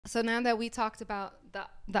So now that we talked about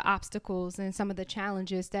the obstacles and some of the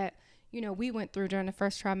challenges that, we went through during the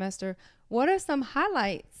first trimester, what are some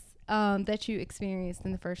highlights that you experienced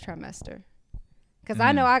in the first trimester? Because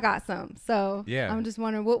I know I got some. So yeah. I'm just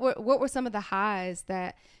wondering, what were some of the highs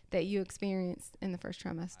that you experienced in the first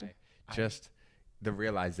trimester? Just the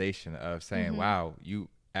realization of saying, wow, you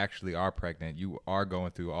actually are pregnant. You are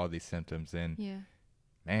going through all these symptoms. And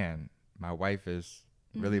man, my wife is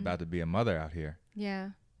really about to be a mother out here. Yeah.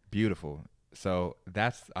 Beautiful. So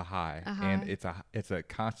that's a high. And it's a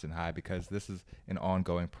constant high, because this is an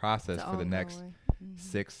ongoing process for the next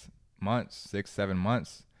 6 months, 6-7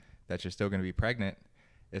 months that you're still going to be pregnant.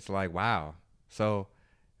 It's like, wow. So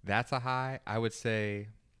that's a high. I would say,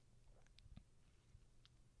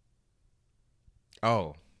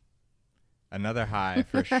 another high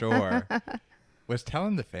for sure was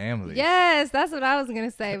telling the family. Yes, that's what I was going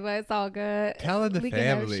to say, but it's all good. Telling the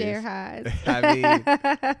families. We can have share highs. I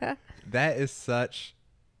mean, that is such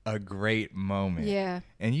a great moment. Yeah.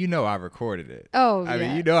 And I recorded it. Oh, I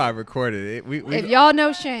mean, I recorded it. If y'all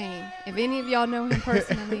know Shane, if any of y'all know him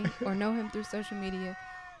personally or know him through social media,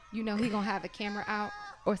 he going to have a camera out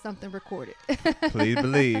or something recorded. Please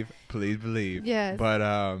believe. Please believe. Yes. But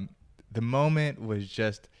the moment was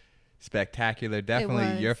just spectacular.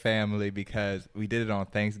 Definitely your family, because we did it on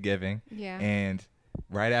Thanksgiving. Yeah. And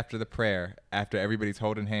right after the prayer, after everybody's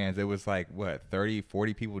holding hands, it was like, 30,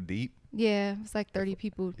 40 people deep? Yeah, it was like 30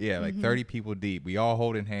 people. Yeah, like 30 people deep. We all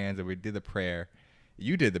holding hands, and we did the prayer.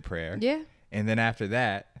 You did the prayer. Yeah. And then after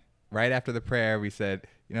that, right after the prayer, we said,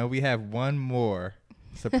 we have one more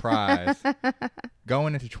surprise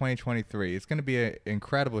going into 2023. It's going to be an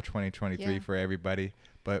incredible 2023 for everybody,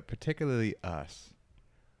 but particularly us.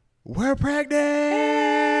 We're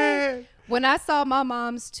pregnant! When I saw my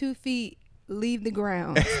mom's 2 feet leave the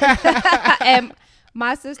ground, and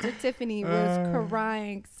my sister Tiffany was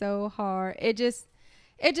crying so hard. It just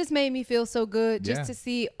made me feel so good just to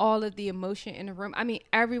see all of the emotion in the room. I mean,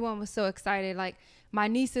 everyone was so excited. Like, my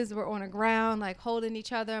nieces were on the ground, like, holding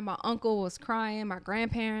each other. My uncle was crying. My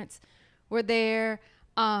grandparents were there.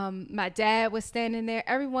 My dad was standing there.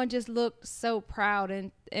 Everyone just looked so proud.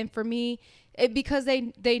 And for me, because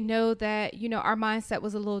they know that, our mindset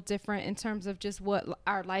was a little different in terms of just what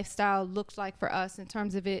our lifestyle looked like for us in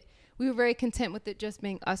terms of it. We were very content with it just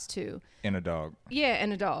being us two. And a dog. Yeah,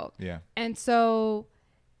 and a dog. Yeah. And so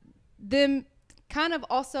them kind of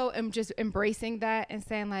also just embracing that and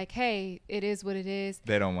saying like, hey, it is what it is.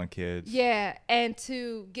 They don't want kids. Yeah. And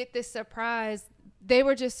to get this surprise, they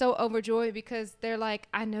were just so overjoyed because they're like,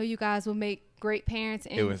 I know you guys will make great parents.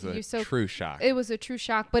 And it was a true shock. It was a true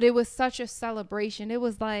shock, but it was such a celebration. It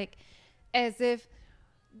was like as if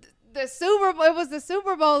it was the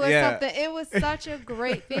Super Bowl or something. It was such a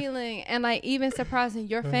great feeling. And like even surprising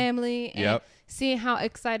your family and seeing how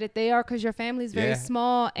excited they are, because your family is very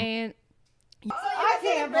small. And I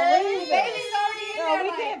can't believe it. Baby's already in there.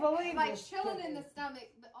 We can't believe like this. chilling in the stomach.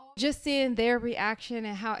 Just seeing their reaction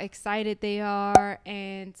and how excited they are,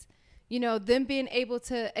 and them being able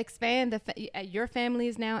to expand. Your family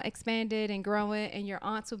is now expanded and growing, and your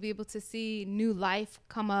aunts will be able to see new life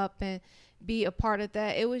come up and be a part of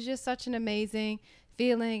that. It was just such an amazing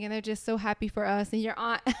feeling, and they're just so happy for us. And your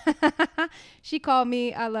aunt, she called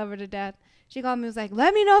me. I love her to death. She called me, was like,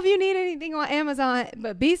 let me know if you need anything on Amazon,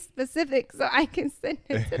 but be specific so I can send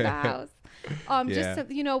it to the house. Just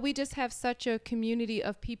to, we just have such a community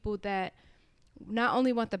of people that not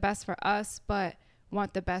only want the best for us, but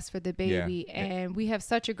want the best for the baby. And we have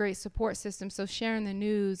such a great support system. So sharing the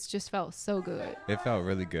news just felt so good. It felt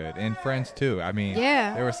really good. And friends too. I mean,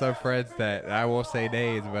 there were some friends that I won't say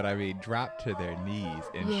names, but I mean, dropped to their knees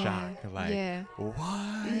in shock. Like,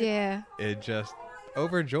 what? Yeah. It just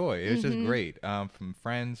overjoyed. It was just great. From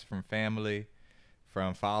friends, from family,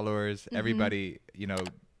 from followers, everybody,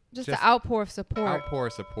 just the outpour of support. Outpour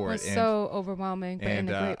of support. Was so overwhelming, but in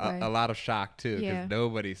a great way. A lot of shock too, because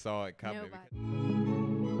nobody saw it coming. Nobody.